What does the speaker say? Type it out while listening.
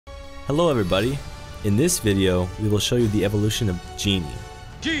Hello everybody. In this video, we will show you the evolution of Genie.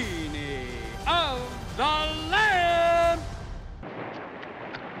 Genie of the Lamp!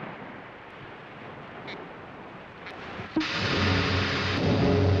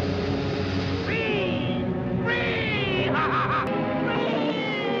 Free! Free! Ha ha ha!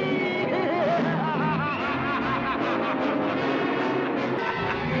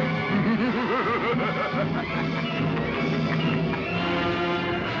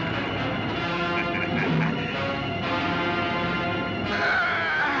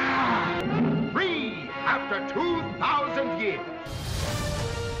 After 2,000 years.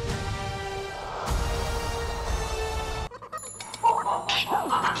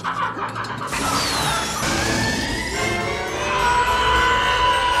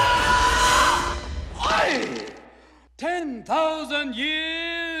 Hey! 10,000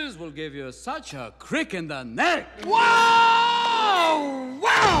 years will give you such a crick in the neck. Whoa!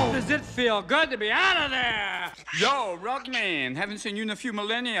 Wow! Does it feel good to be out of there? Yo, Rockman, haven't seen you in a few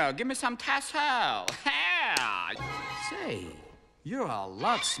millennia. Give me some tassel. Say, you're a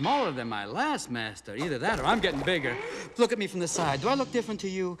lot smaller than my last master. Either that or I'm getting bigger. Look at me from the side. Do I look different to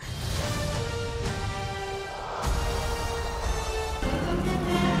you?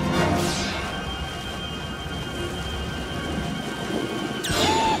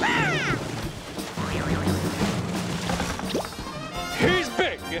 He's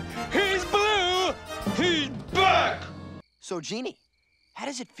big, he's blue, he's back! So, Genie, how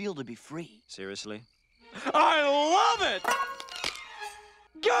does it feel to be free? Seriously? I love it!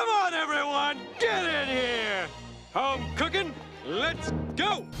 Come on, everyone, get in here! Home cooking, let's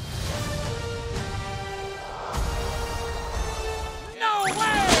go! No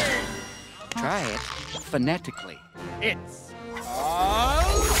way! Try it phonetically. It's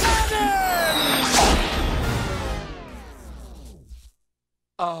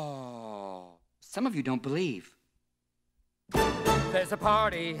Oh, some of you don't believe. There's a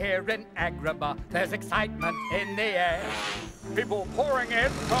party here in Agrabah. There's excitement in the air. People pouring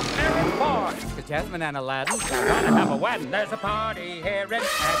in from near and far. The Jasmine and Aladdin. We're gonna have a wedding. There's a party here in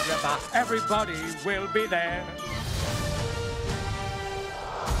Agrabah. Everybody will be there.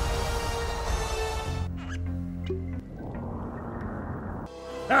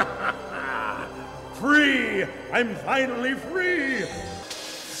 Free! I'm finally free!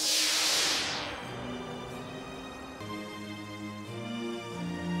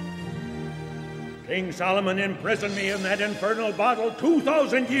 King Solomon imprisoned me in that infernal bottle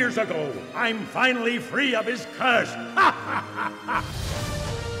 2,000 years ago. I'm finally free of his curse.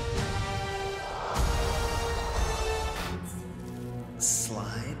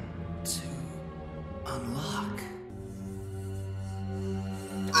 Slide to unlock.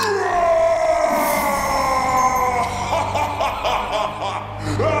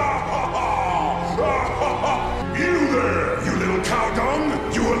 You there, you little cow dung!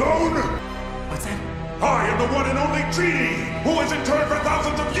 You alone? What's that? I am the one and only Genie, who has interned for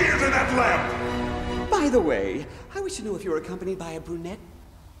thousands of years in that lamp! By the way, I wish to know if you're accompanied by a brunette.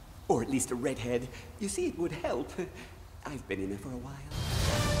 Or at least a redhead. You see, it would help. I've been in there for a while.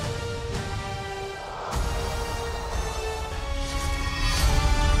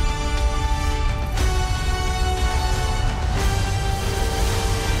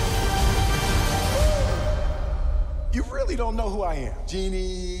 You really don't know who I am.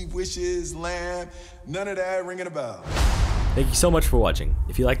 Genie, wishes, lamp, none of that ringing a bell. Thank you so much for watching.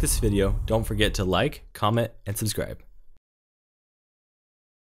 If you like this video, don't forget to like, comment, and subscribe.